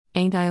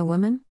Ain't I a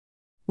Woman?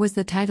 Was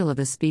the title of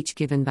a speech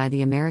given by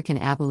the American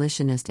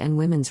abolitionist and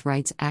women's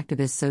rights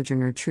activist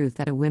Sojourner Truth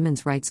at a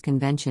women's rights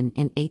convention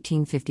in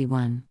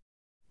 1851.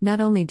 Not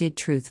only did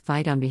Truth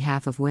fight on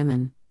behalf of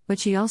women, but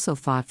she also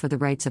fought for the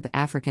rights of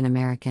African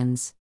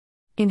Americans.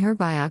 In her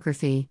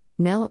biography,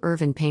 Nell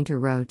Irvin Painter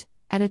wrote,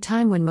 "At a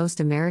time when most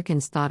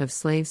Americans thought of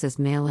slaves as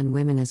male and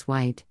women as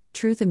white,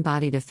 Truth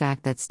embodied a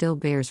fact that still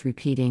bears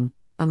repeating: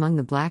 among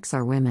the blacks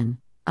are women,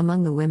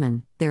 among the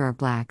women, there are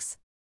blacks."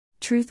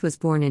 Truth was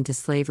born into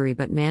slavery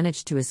but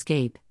managed to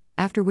escape,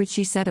 after which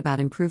she set about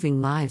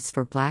improving lives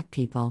for black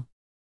people.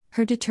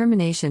 Her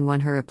determination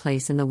won her a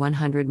place in the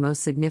 100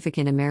 most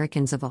significant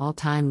Americans of all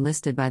time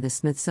listed by the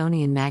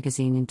Smithsonian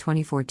Magazine in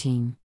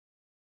 2014.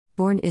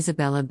 Born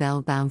Isabella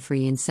Belle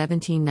Baumfree in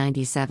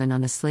 1797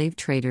 on a slave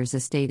trader's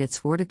estate at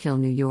Swartykill,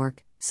 New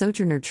York,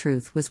 Sojourner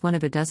Truth was one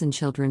of a dozen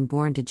children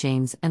born to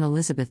James and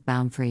Elizabeth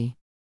Baumfree.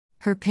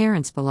 Her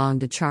parents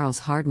belonged to Charles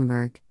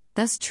Hardenberg,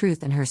 thus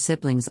Truth and her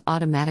siblings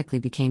automatically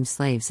became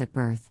slaves at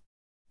birth.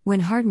 When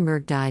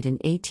Hardenberg died in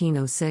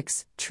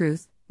 1806,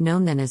 Truth,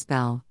 known then as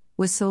Belle,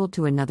 was sold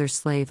to another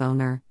slave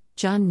owner,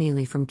 John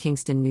Neely from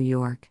Kingston, New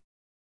York.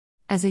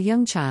 As a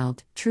young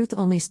child, Truth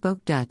only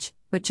spoke Dutch,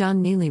 but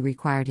John Neely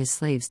required his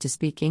slaves to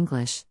speak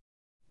English.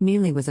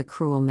 Neely was a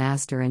cruel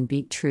master and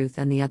beat Truth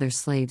and the other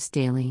slaves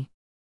daily.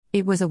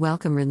 It was a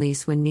welcome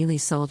release when Neely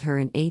sold her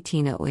in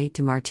 1808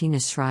 to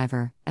Martinus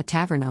Shriver, a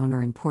tavern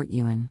owner in Port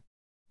Ewan.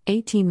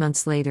 18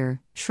 months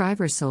later,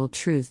 Shriver sold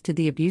Truth to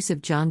the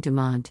abusive John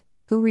Dumont,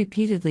 who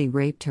repeatedly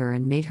raped her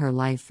and made her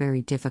life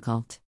very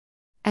difficult.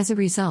 As a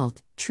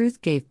result,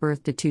 Truth gave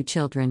birth to 2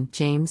 children,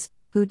 James,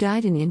 who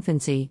died in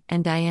infancy,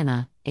 and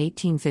Diana,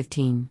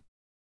 1815.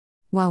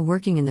 While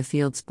working in the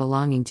fields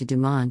belonging to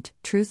Dumont,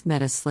 Truth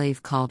met a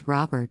slave called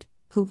Robert,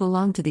 who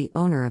belonged to the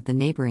owner of the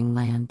neighboring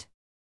land.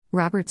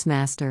 Robert's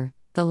master,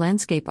 the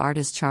landscape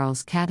artist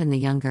Charles Cadden the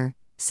Younger,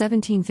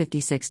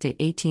 1756 to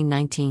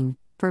 1819,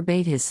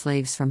 forbade his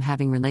slaves from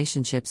having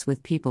relationships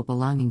with people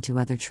belonging to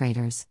other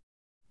traders.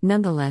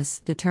 Nonetheless,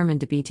 determined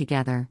to be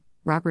together,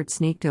 Robert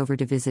sneaked over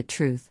to visit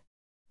Truth.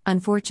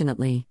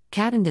 Unfortunately,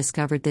 Cadden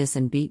discovered this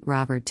and beat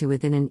Robert to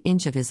within an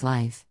inch of his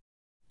life.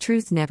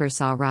 Truth never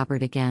saw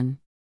Robert again.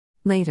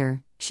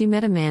 Later, she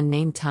met a man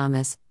named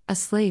Thomas, a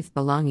slave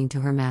belonging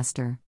to her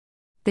master.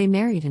 They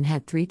married and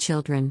had 3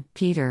 children: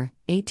 Peter,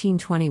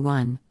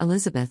 1821,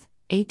 Elizabeth,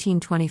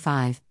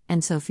 1825,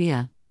 and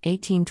Sophia,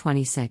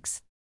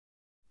 1826.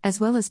 As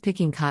well as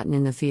picking cotton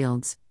in the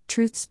fields,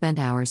 Truth spent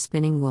hours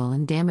spinning wool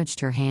and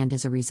damaged her hand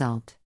as a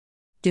result.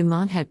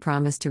 Dumont had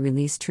promised to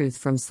release Truth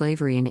from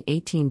slavery in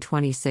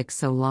 1826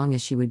 so long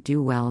as she would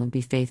do well and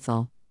be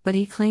faithful, but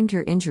he claimed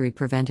her injury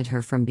prevented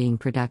her from being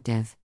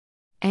productive.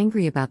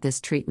 Angry about this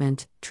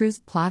treatment,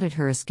 Truth plotted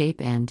her escape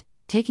and,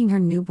 taking her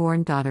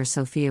newborn daughter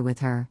Sophia with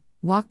her,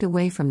 walked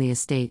away from the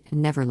estate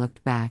and never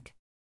looked back.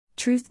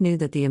 Truth knew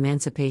that the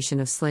emancipation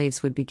of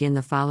slaves would begin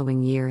the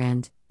following year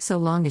and, so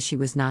long as she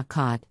was not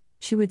caught,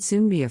 she would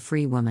soon be a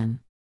free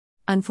woman.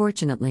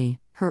 Unfortunately,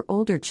 her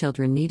older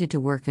children needed to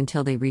work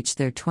until they reached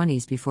their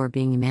 20s before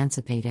being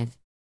emancipated.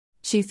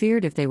 She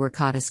feared if they were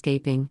caught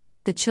escaping,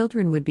 the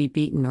children would be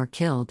beaten or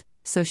killed,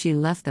 so she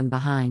left them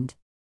behind.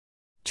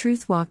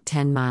 Truth walked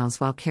 10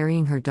 miles while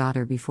carrying her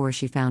daughter before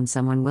she found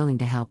someone willing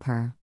to help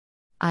her.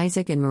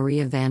 Isaac and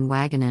Maria Van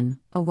Wagenen,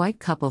 a white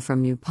couple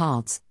from New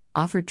Paltz,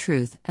 offered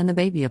Truth and the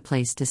baby a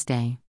place to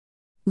stay.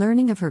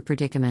 Learning of her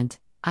predicament,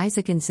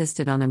 Isaac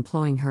insisted on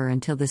employing her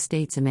until the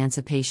state's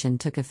emancipation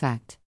took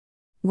effect.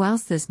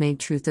 Whilst this made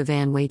Truth a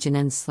Van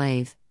Wagenen's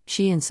slave,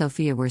 she and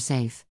Sophia were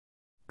safe.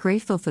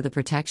 Grateful for the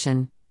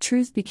protection,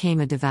 Truth became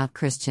a devout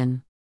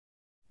Christian.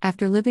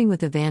 After living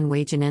with the Van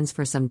Wagenens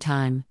for some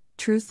time,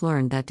 Truth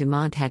learned that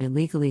Dumont had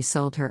illegally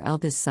sold her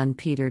eldest son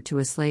Peter to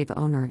a slave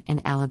owner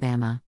in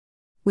Alabama.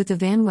 With the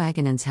Van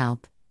Wagenens'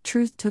 help,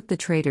 Truth took the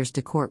traders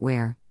to court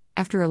where,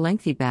 after a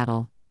lengthy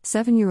battle,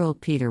 7-year-old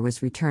Peter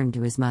was returned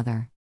to his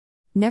mother.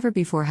 Never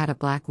before had a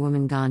black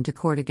woman gone to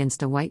court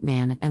against a white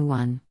man and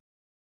won.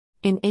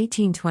 In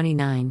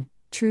 1829,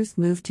 Truth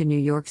moved to New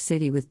York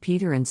City with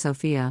Peter and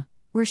Sophia,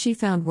 where she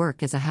found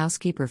work as a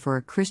housekeeper for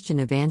a Christian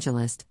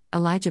evangelist,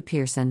 Elijah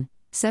Pearson,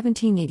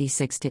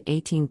 1786 to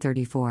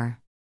 1834.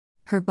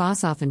 Her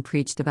boss often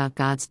preached about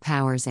God's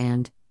powers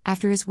and,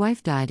 after his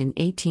wife died in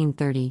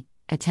 1830,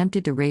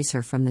 attempted to raise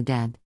her from the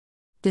dead.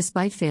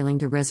 Despite failing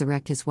to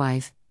resurrect his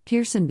wife,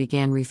 Pearson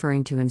began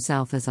referring to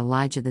himself as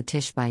Elijah the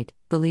Tishbite,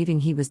 believing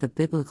he was the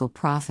biblical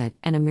prophet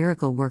and a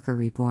miracle worker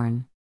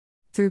reborn.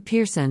 Through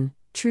Pearson,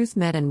 Truth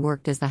met and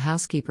worked as the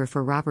housekeeper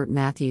for Robert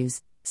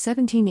Matthews,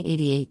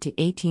 1788 to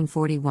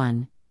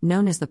 1841,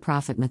 known as the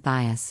prophet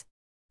Matthias.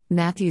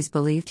 Matthews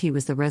believed he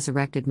was the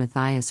resurrected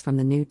Matthias from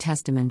the New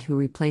Testament who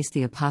replaced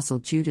the apostle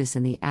Judas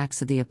in the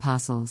Acts of the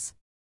Apostles.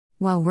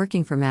 While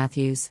working for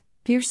Matthews,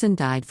 Pearson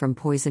died from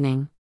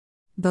poisoning.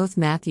 Both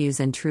Matthews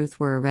and Truth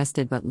were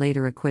arrested but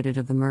later acquitted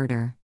of the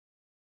murder.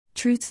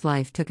 Truth's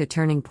life took a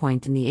turning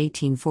point in the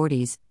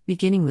 1840s,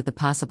 beginning with the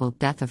possible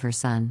death of her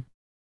son.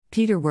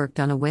 Peter worked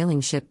on a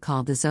whaling ship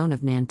called the Zone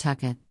of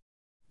Nantucket.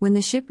 When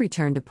the ship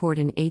returned to port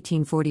in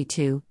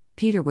 1842,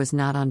 Peter was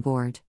not on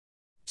board.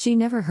 She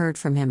never heard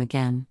from him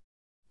again.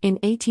 In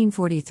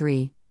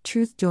 1843,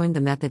 Truth joined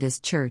the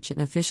Methodist Church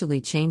and officially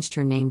changed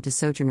her name to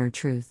Sojourner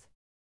Truth.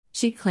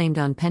 She claimed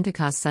on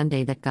Pentecost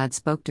Sunday that God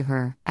spoke to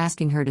her,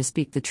 asking her to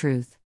speak the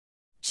truth.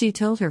 She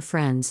told her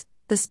friends,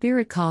 "The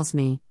Spirit calls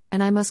me,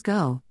 and I must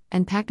go,"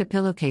 and packed a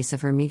pillowcase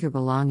of her meager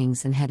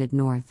belongings and headed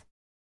north.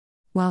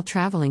 While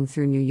traveling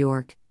through New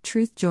York,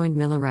 Truth joined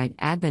Millerite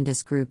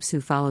Adventist groups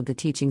who followed the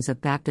teachings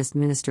of Baptist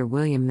minister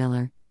William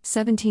Miller,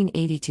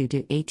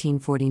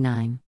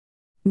 1782–1849.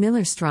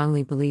 Miller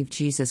strongly believed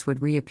Jesus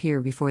would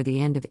reappear before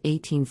the end of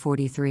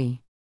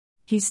 1843.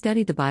 He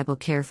studied the Bible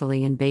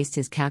carefully and based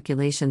his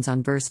calculations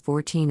on verse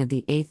 14 of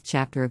the 8th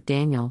chapter of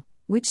Daniel,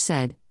 which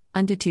said,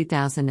 "Unto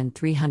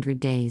 2,300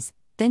 days,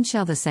 then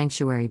shall the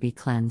sanctuary be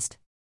cleansed."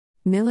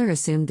 Miller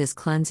assumed this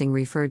cleansing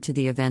referred to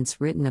the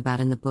events written about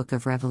in the book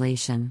of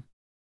Revelation.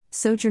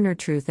 Sojourner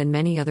Truth and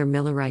many other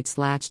Millerites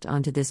latched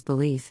onto this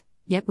belief,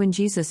 yet when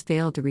Jesus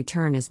failed to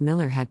return as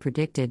Miller had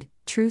predicted,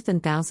 Truth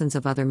and thousands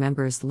of other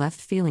members left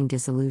feeling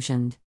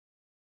disillusioned.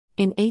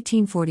 In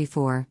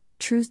 1844,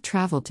 Truth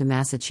traveled to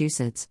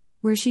Massachusetts,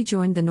 where she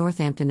joined the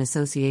Northampton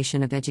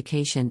Association of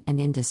Education and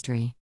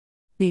Industry.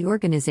 The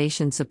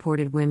organization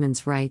supported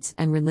women's rights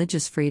and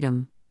religious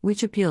freedom,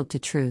 which appealed to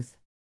Truth.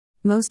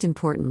 Most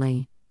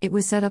importantly, it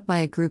was set up by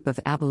a group of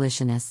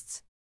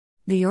abolitionists.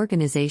 The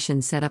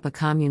organization set up a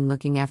commune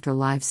looking after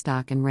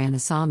livestock and ran a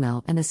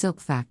sawmill and a silk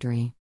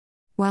factory.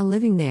 While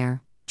living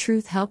there,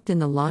 Truth helped in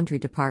the laundry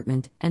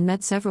department and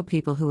met several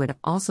people who had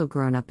also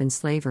grown up in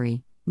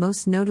slavery,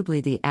 most notably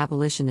the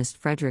abolitionist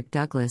Frederick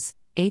Douglass,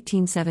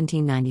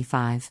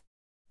 1817–95.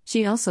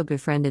 She also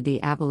befriended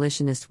the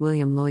abolitionist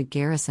William Lloyd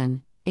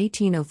Garrison,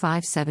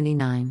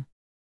 1805–79.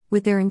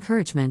 With their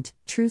encouragement,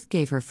 Truth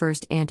gave her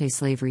first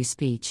anti-slavery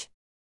speech.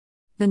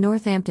 The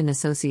Northampton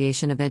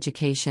Association of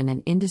Education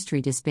and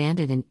Industry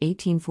disbanded in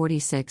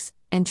 1846,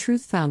 and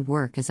Truth found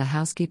work as a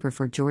housekeeper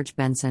for George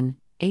Benson,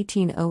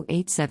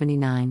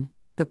 1808–79,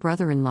 the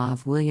brother-in-law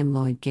of William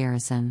Lloyd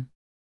Garrison.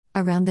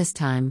 Around this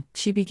time,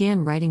 she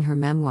began writing her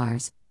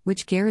memoirs,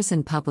 which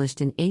Garrison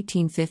published in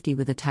 1850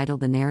 with the title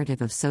The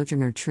Narrative of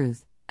Sojourner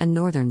Truth, a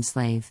Northern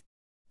Slave.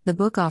 The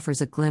book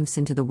offers a glimpse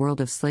into the world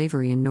of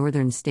slavery in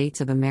northern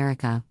states of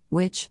America,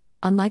 which,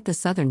 unlike the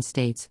southern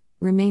states,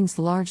 remains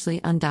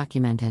largely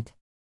undocumented.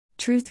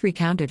 Truth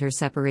recounted her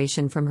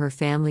separation from her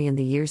family and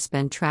the years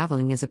spent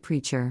traveling as a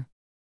preacher.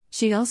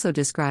 She also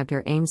described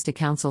her aims to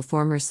counsel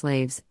former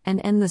slaves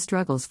and end the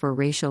struggles for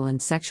racial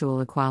and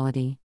sexual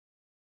equality.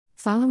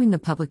 Following the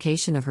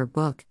publication of her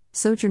book,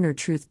 Sojourner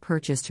Truth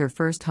purchased her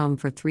first home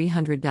for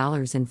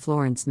 $300 in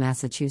Florence,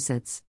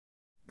 Massachusetts.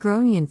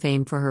 Growing in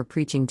fame for her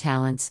preaching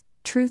talents,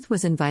 Truth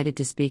was invited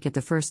to speak at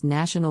the first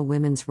National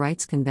Women's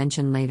Rights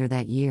Convention later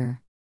that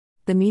year.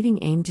 The meeting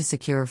aimed to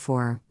secure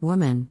for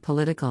woman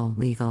political,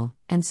 legal,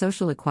 and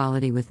social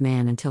equality with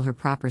man until her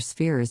proper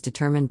sphere is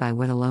determined by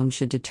what alone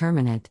should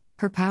determine it,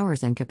 her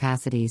powers and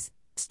capacities,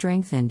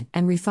 strengthened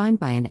and refined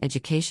by an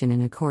education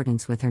in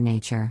accordance with her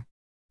nature.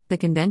 The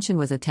convention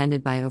was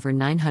attended by over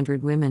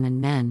 900 women and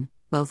men,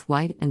 both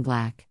white and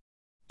black.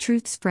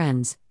 Truth's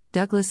friends,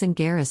 Douglass and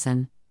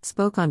Garrison,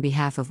 spoke on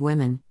behalf of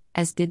women,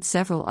 as did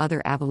several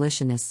other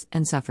abolitionists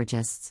and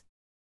suffragists.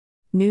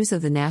 News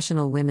of the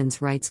National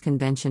Women's Rights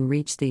Convention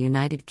reached the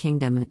United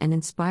Kingdom and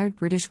inspired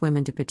British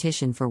women to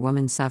petition for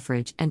women's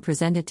suffrage and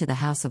present it to the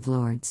House of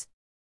Lords.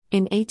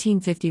 In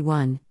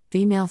 1851,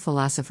 female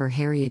philosopher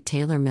Harriet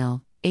Taylor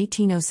Mill,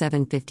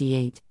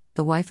 1807–58,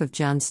 the wife of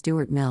John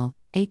Stuart Mill,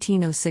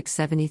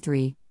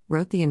 1806–73,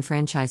 wrote The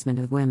Enfranchisement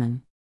of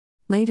Women.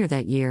 Later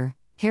that year,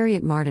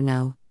 Harriet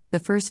Martineau, the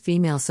first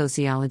female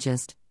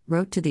sociologist,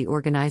 wrote to the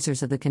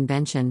organizers of the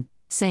convention,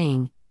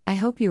 saying, "I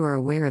hope you are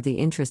aware of the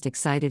interest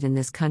excited in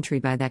this country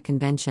by that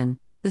convention,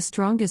 the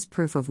strongest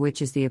proof of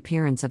which is the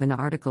appearance of an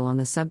article on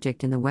the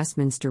subject in the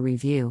Westminster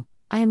Review.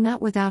 I am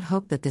not without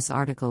hope that this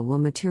article will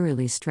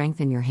materially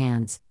strengthen your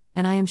hands,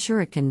 and I am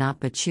sure it cannot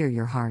but cheer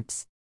your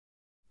hearts."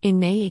 In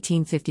May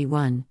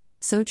 1851,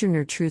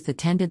 Sojourner Truth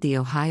attended the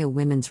Ohio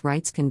Women's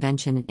Rights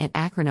Convention in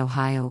Akron,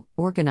 Ohio,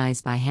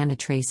 organized by Hannah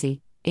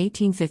Tracy,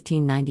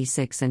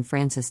 1815–96, and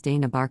Frances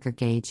Dana Barker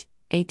Gage,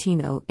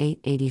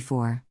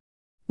 1808–84.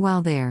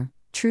 While there,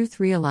 Truth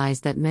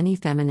realized that many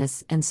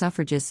feminists and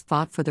suffragists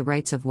fought for the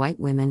rights of white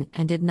women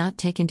and did not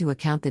take into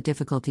account the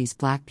difficulties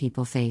black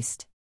people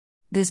faced.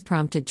 This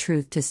prompted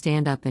Truth to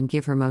stand up and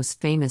give her most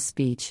famous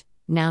speech,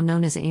 now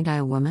known as Ain't I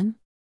a Woman?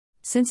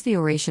 Since the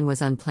oration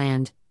was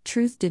unplanned,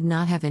 Truth did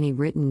not have any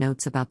written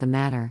notes about the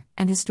matter,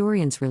 and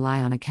historians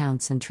rely on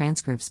accounts and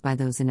transcripts by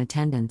those in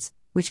attendance,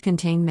 which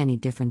contain many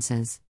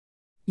differences.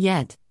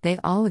 Yet, they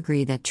all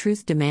agree that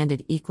Truth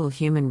demanded equal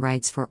human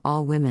rights for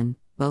all women,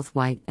 both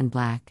white and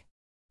black.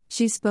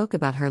 She spoke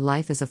about her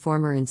life as a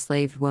former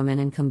enslaved woman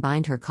and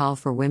combined her call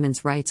for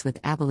women's rights with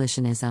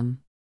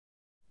abolitionism.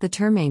 The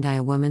term "Ain't I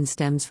a Woman"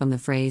 stems from the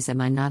phrase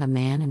 "Am I not a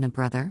man and a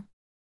brother?",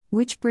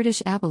 which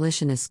British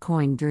abolitionists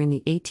coined during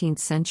the 18th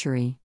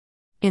century.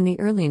 In the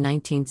early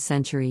 19th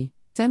century,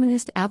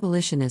 feminist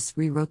abolitionists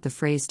rewrote the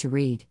phrase to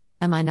read,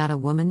 "Am I not a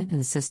woman and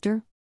a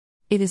sister?"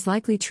 It is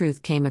likely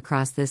Truth came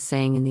across this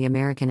saying in the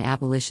American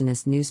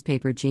abolitionist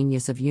newspaper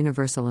Genius of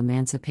Universal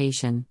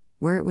Emancipation,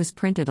 where it was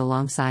printed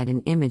alongside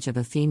an image of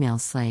a female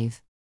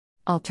slave.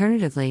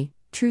 Alternatively,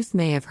 Truth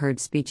may have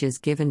heard speeches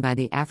given by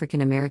the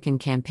African American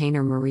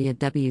campaigner Maria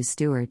W.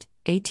 Stewart,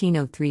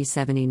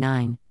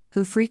 1803-79,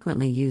 who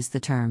frequently used the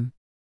term.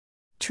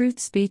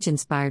 Truth's speech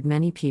inspired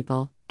many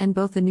people, and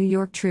both the New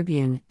York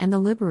Tribune and the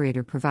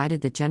Liberator provided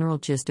the general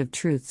gist of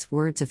Truth's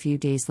words a few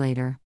days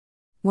later.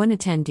 One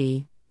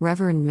attendee,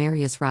 Reverend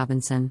Marius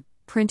Robinson,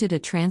 printed a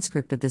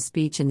transcript of the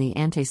speech in the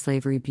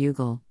Anti-Slavery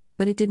Bugle,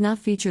 but it did not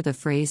feature the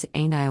phrase,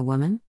 "Ain't I a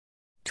woman?"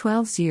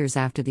 12 years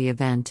after the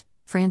event,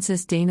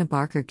 Frances Dana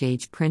Barker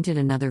Gage printed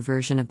another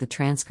version of the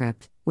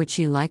transcript, which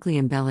she likely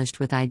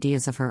embellished with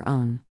ideas of her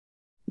own.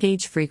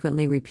 Gage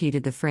frequently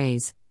repeated the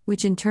phrase,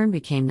 which in turn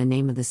became the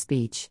name of the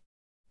speech.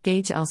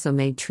 Gage also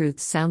made Truth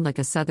sound like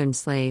a Southern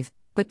slave,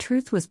 but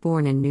Truth was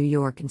born in New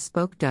York and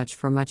spoke Dutch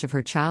for much of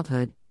her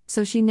childhood,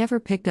 so she never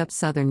picked up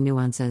Southern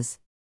nuances.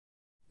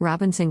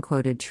 Robinson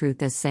quoted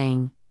Truth as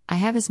saying, "I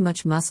have as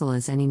much muscle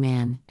as any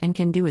man, and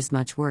can do as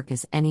much work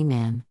as any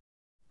man.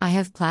 I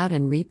have plowed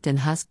and reaped and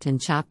husked and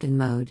chopped and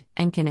mowed,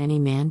 and can any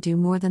man do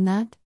more than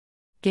that?"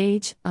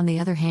 Gage, on the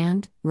other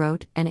hand,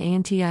 wrote, "And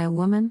ain't I a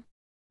woman?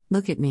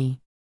 Look at me.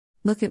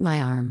 Look at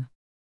my arm.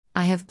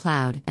 I have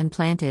plowed and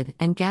planted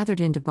and gathered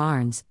into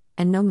barns,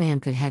 and no man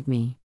could head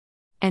me.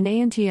 And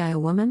ain't I a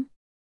woman?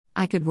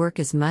 I could work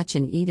as much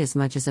and eat as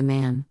much as a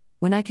man,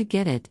 when I could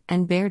get it,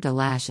 and bear to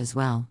lash as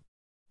well.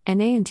 And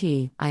ain't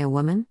I a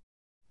woman?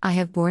 I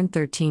have borne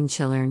 13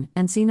 children,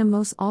 and seen 'em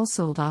most all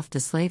sold off to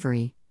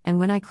slavery, and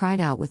when I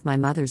cried out with my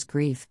mother's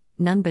grief,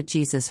 none but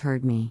Jesus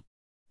heard me.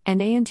 And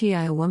ain't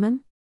I a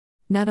woman?"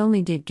 Not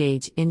only did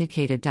Gage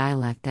indicate a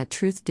dialect that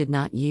Truth did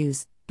not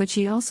use, but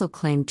she also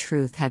claimed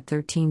Truth had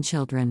 13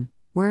 children,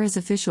 whereas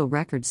official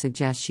records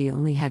suggest she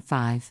only had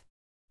 5.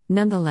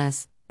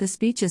 Nonetheless, the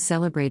speech is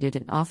celebrated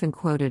and often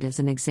quoted as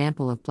an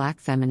example of Black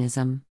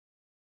feminism.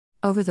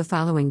 Over the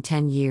following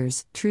 10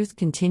 years, Truth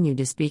continued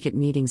to speak at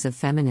meetings of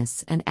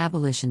feminists and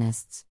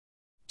abolitionists.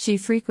 She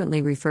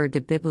frequently referred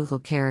to biblical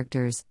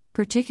characters,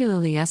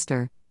 particularly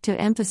Esther,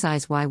 to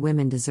emphasize why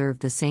women deserve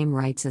the same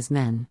rights as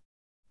men.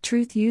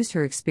 Truth used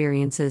her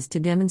experiences to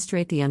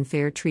demonstrate the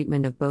unfair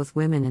treatment of both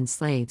women and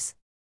slaves.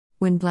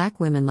 When Black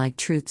women like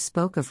Truth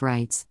spoke of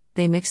rights,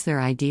 they mixed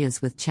their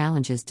ideas with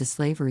challenges to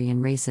slavery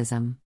and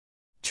racism.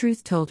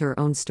 Truth told her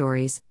own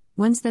stories,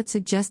 ones that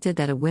suggested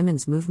that a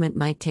women's movement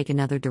might take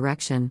another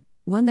direction,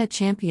 one that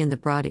championed the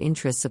broad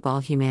interests of all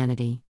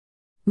humanity.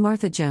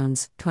 Martha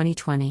Jones,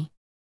 2020.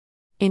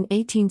 In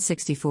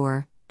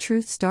 1864,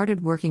 Truth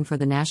started working for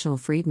the National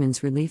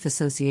Freedmen's Relief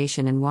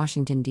Association in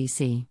Washington,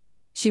 D.C.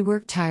 She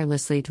worked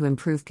tirelessly to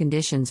improve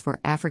conditions for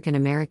African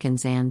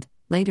Americans and,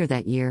 later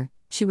that year,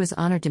 she was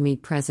honored to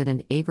meet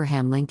President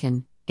Abraham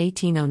Lincoln,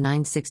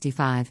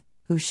 1809-65,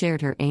 who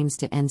shared her aims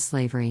to end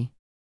slavery.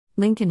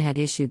 Lincoln had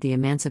issued the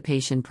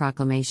Emancipation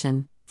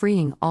Proclamation,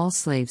 freeing all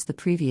slaves the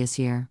previous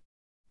year.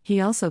 He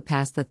also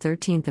passed the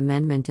 13th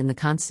Amendment in the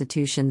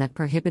Constitution that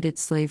prohibited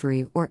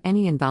slavery or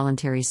any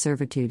involuntary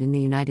servitude in the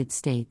United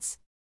States.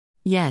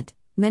 Yet,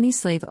 many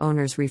slave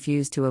owners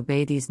refused to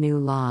obey these new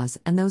laws,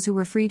 and those who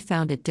were freed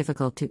found it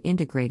difficult to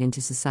integrate into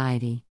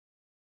society.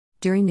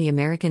 During the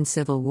American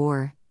Civil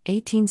War,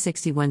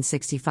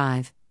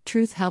 1861-65,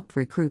 Truth helped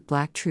recruit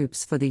Black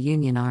troops for the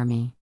Union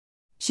Army.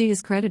 She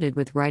is credited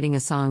with writing a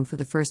song for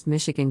the 1st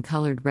Michigan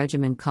Colored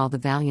Regiment called the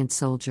Valiant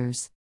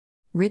Soldiers.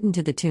 Written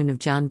to the tune of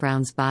John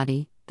Brown's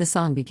Body, the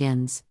song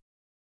begins,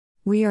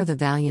 "We are the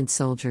valiant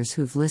soldiers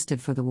who've listed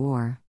for the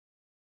war.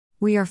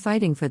 We are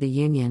fighting for the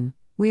Union,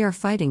 we are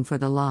fighting for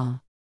the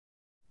law.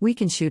 We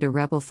can shoot a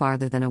rebel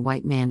farther than a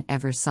white man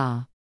ever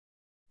saw.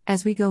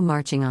 As we go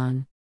marching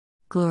on.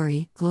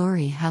 Glory,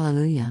 glory,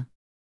 hallelujah.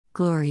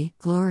 Glory,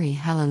 glory,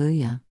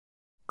 hallelujah.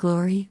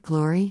 Glory,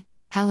 glory,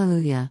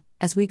 hallelujah,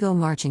 as we go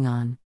marching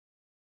on."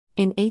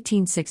 In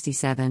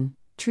 1867,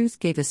 Truth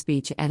gave a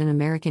speech at an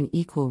American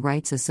Equal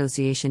Rights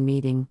Association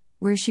meeting,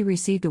 where she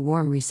received a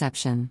warm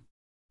reception.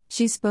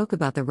 She spoke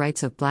about the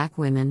rights of Black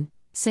women,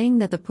 saying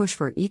that the push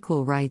for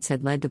equal rights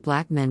had led to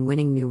Black men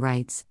winning new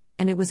rights,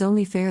 and it was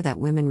only fair that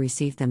women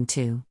receive them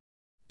too.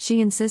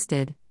 She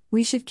insisted,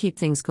 "We should keep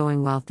things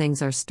going while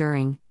things are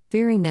stirring,"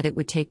 fearing that it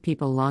would take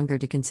people longer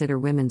to consider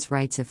women's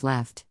rights if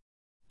left.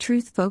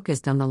 Truth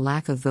focused on the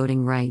lack of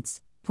voting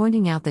rights,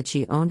 pointing out that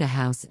she owned a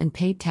house and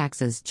paid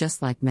taxes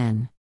just like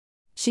men.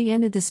 She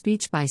ended the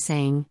speech by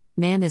saying,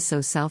 "Man is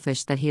so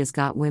selfish that he has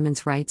got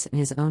women's rights and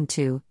his own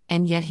too,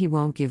 and yet he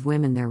won't give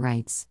women their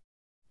rights.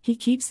 He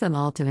keeps them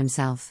all to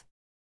himself."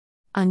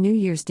 On New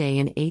Year's Day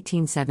in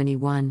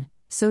 1871,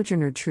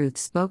 Sojourner Truth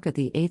spoke at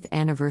the 8th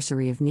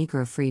anniversary of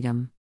Negro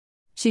freedom.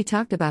 She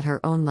talked about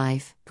her own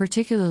life,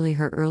 particularly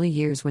her early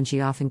years when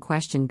she often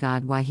questioned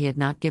God why He had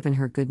not given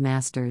her good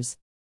masters.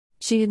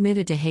 She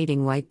admitted to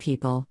hating white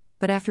people,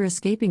 but after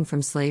escaping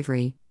from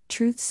slavery,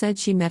 Truth said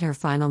she met her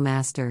final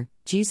master,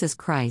 Jesus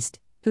Christ,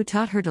 who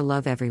taught her to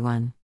love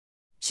everyone.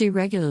 She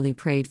regularly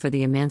prayed for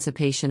the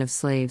emancipation of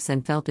slaves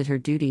and felt it her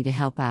duty to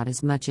help out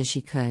as much as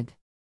she could.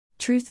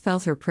 Truth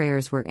felt her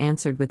prayers were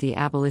answered with the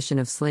abolition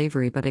of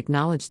slavery but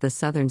acknowledged the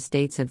southern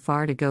states had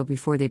far to go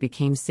before they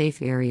became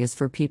safe areas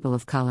for people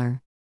of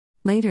color.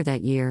 Later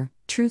that year,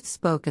 Truth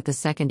spoke at the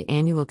second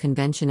annual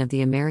convention of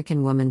the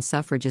American Woman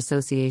Suffrage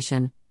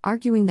Association,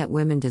 arguing that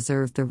women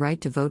deserved the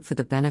right to vote for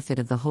the benefit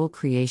of the whole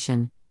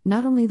creation,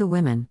 not only the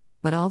women,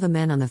 but all the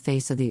men on the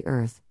face of the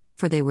earth,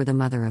 for they were the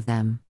mother of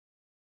them.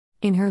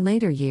 In her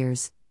later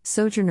years,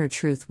 Sojourner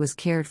Truth was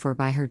cared for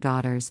by her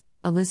daughters,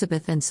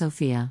 Elizabeth and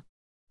Sophia.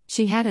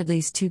 She had at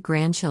least 2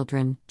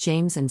 grandchildren,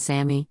 James and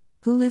Sammy,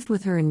 who lived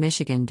with her in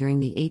Michigan during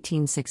the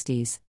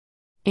 1860s.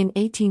 In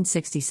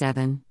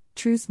 1867,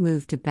 Truth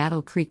moved to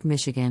Battle Creek,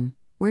 Michigan,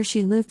 where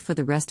she lived for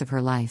the rest of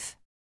her life.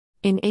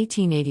 In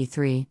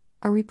 1883,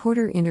 a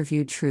reporter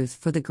interviewed Truth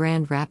for the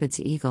Grand Rapids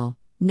Eagle,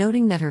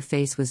 noting that her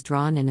face was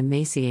drawn and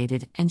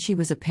emaciated and she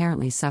was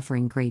apparently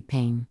suffering great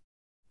pain.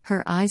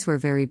 Her eyes were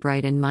very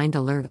bright and mind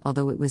alert,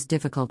 although it was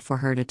difficult for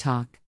her to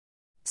talk.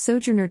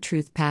 Sojourner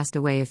Truth passed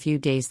away a few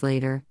days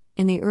later,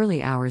 in the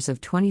early hours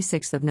of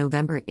 26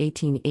 November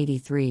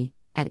 1883,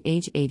 at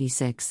age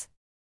 86.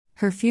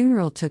 Her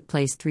funeral took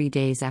place 3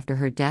 days after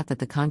her death at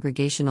the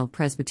Congregational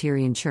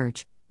Presbyterian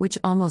Church, which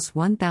almost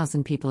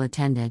 1,000 people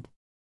attended.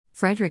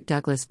 Frederick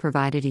Douglass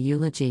provided a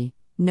eulogy,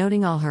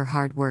 noting all her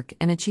hard work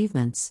and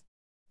achievements.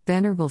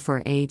 Venerable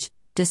for age,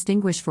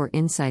 distinguished for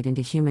insight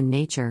into human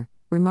nature,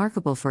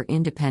 remarkable for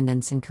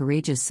independence and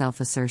courageous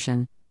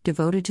self-assertion,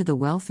 devoted to the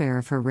welfare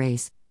of her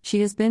race,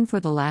 she has been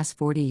for the last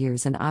 40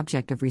 years an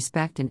object of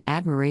respect and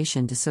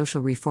admiration to social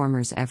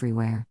reformers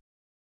everywhere.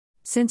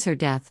 Since her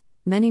death,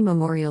 many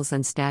memorials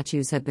and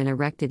statues have been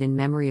erected in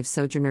memory of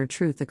Sojourner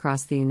Truth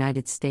across the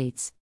United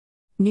States.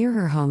 Near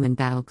her home in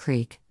Battle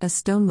Creek, a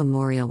stone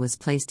memorial was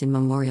placed in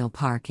Memorial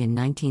Park in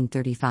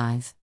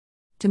 1935.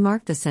 To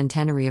mark the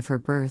centenary of her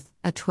birth,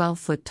 a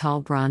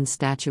 12-foot-tall bronze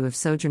statue of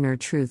Sojourner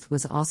Truth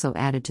was also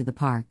added to the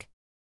park.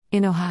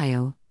 In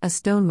Ohio, a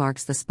stone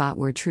marks the spot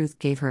where Truth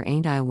gave her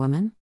 "Ain't I a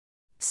Woman?"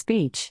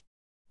 speech.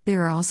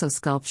 There are also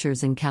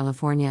sculptures in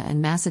California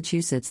and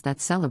Massachusetts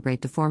that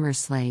celebrate the former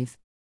slave.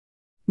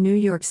 New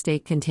York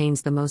State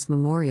contains the most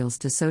memorials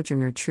to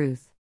Sojourner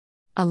Truth.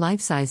 A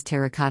life-size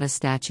terracotta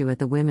statue at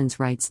the Women's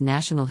Rights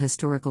National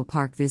Historical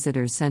Park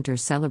Visitors Center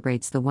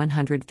celebrates the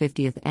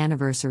 150th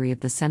anniversary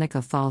of the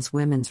Seneca Falls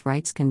Women's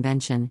Rights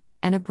Convention,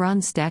 and a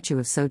bronze statue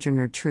of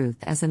Sojourner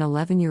Truth as an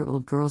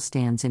 11-year-old girl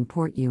stands in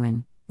Port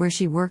Ewan, where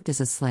she worked as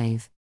a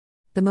slave.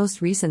 The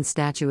most recent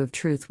statue of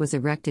Truth was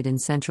erected in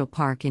Central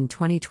Park in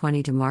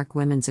 2020 to mark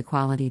Women's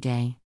Equality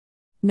Day.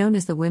 Known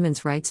as the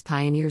Women's Rights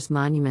Pioneers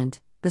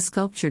Monument, the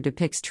sculpture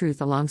depicts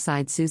Truth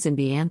alongside Susan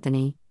B.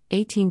 Anthony,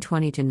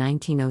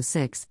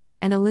 1820–1906,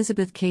 and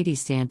Elizabeth Cady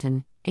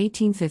Stanton,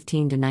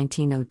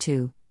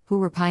 1815–1902, who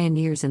were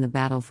pioneers in the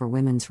battle for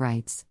women's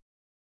rights.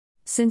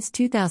 Since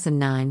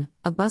 2009,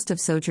 a bust of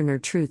Sojourner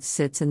Truth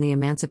sits in the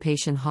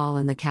Emancipation Hall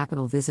in the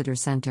Capitol Visitor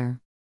Center.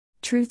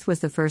 Truth was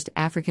the first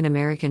African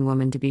American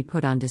woman to be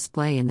put on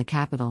display in the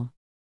Capitol.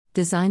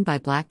 Designed by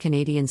Black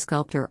Canadian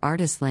sculptor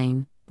Artis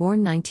Lane,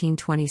 born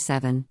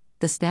 1927,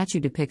 the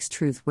statue depicts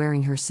Truth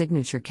wearing her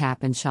signature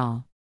cap and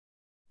shawl.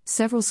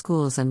 Several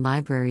schools and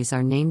libraries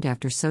are named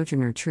after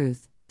Sojourner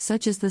Truth,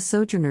 such as the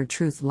Sojourner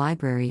Truth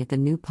Library at the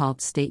New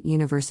Paltz State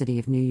University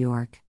of New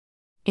York.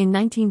 In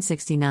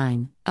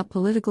 1969, a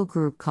political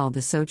group called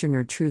the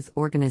Sojourner Truth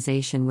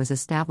Organization was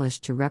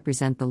established to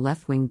represent the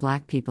left-wing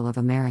Black people of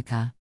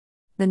America.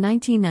 The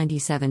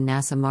 1997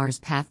 NASA Mars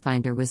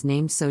Pathfinder was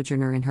named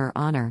Sojourner in her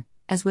honor,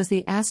 as was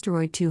the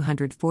asteroid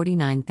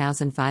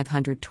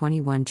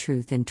 249,521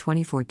 Truth in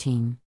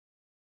 2014.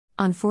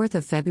 On 4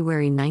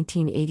 February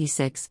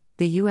 1986,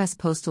 the U.S.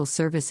 Postal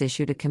Service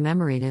issued a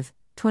commemorative,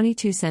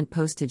 22-cent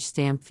postage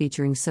stamp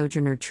featuring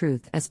Sojourner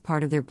Truth as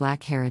part of their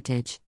Black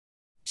heritage.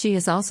 She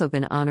has also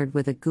been honored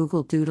with a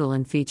Google Doodle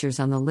and features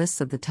on the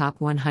lists of the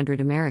top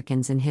 100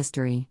 Americans in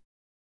history.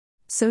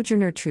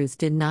 Sojourner Truth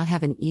did not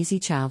have an easy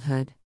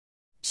childhood.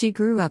 She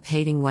grew up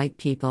hating white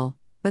people,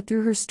 but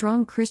through her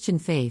strong Christian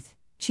faith,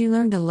 she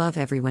learned to love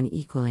everyone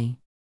equally.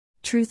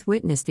 Truth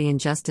witnessed the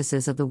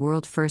injustices of the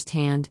world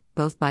firsthand,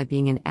 both by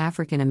being an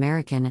African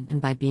American and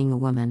by being a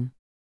woman.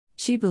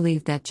 She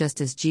believed that just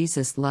as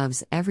Jesus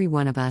loves every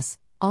one of us,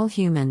 all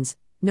humans,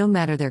 no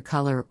matter their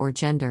color or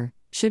gender,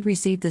 should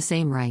receive the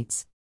same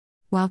rights.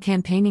 While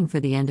campaigning for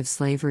the end of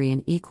slavery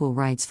and equal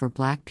rights for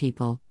Black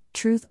people,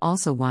 Truth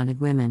also wanted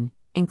women,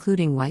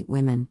 including white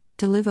women,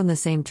 to live on the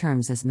same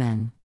terms as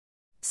men.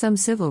 Some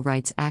civil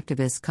rights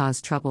activists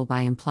caused trouble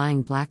by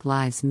implying Black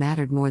lives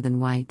mattered more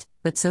than white,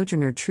 but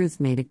Sojourner Truth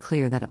made it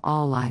clear that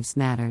all lives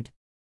mattered.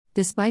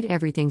 Despite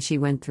everything she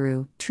went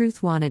through,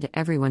 Truth wanted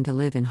everyone to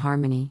live in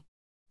harmony.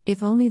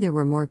 If only there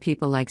were more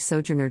people like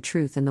Sojourner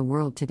Truth in the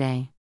world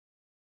today.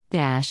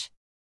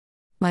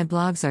 My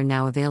blogs are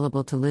now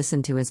available to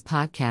listen to as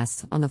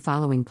podcasts on the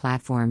following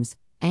platforms: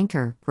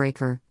 Anchor,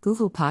 Breaker,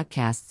 Google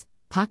Podcasts,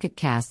 Pocket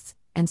Casts,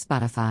 and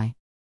Spotify.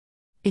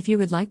 If you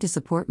would like to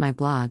support my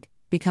blog,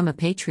 become a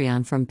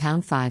Patreon from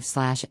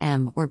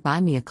 #5/m or buy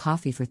me a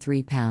coffee for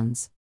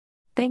 £3.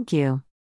 Thank you.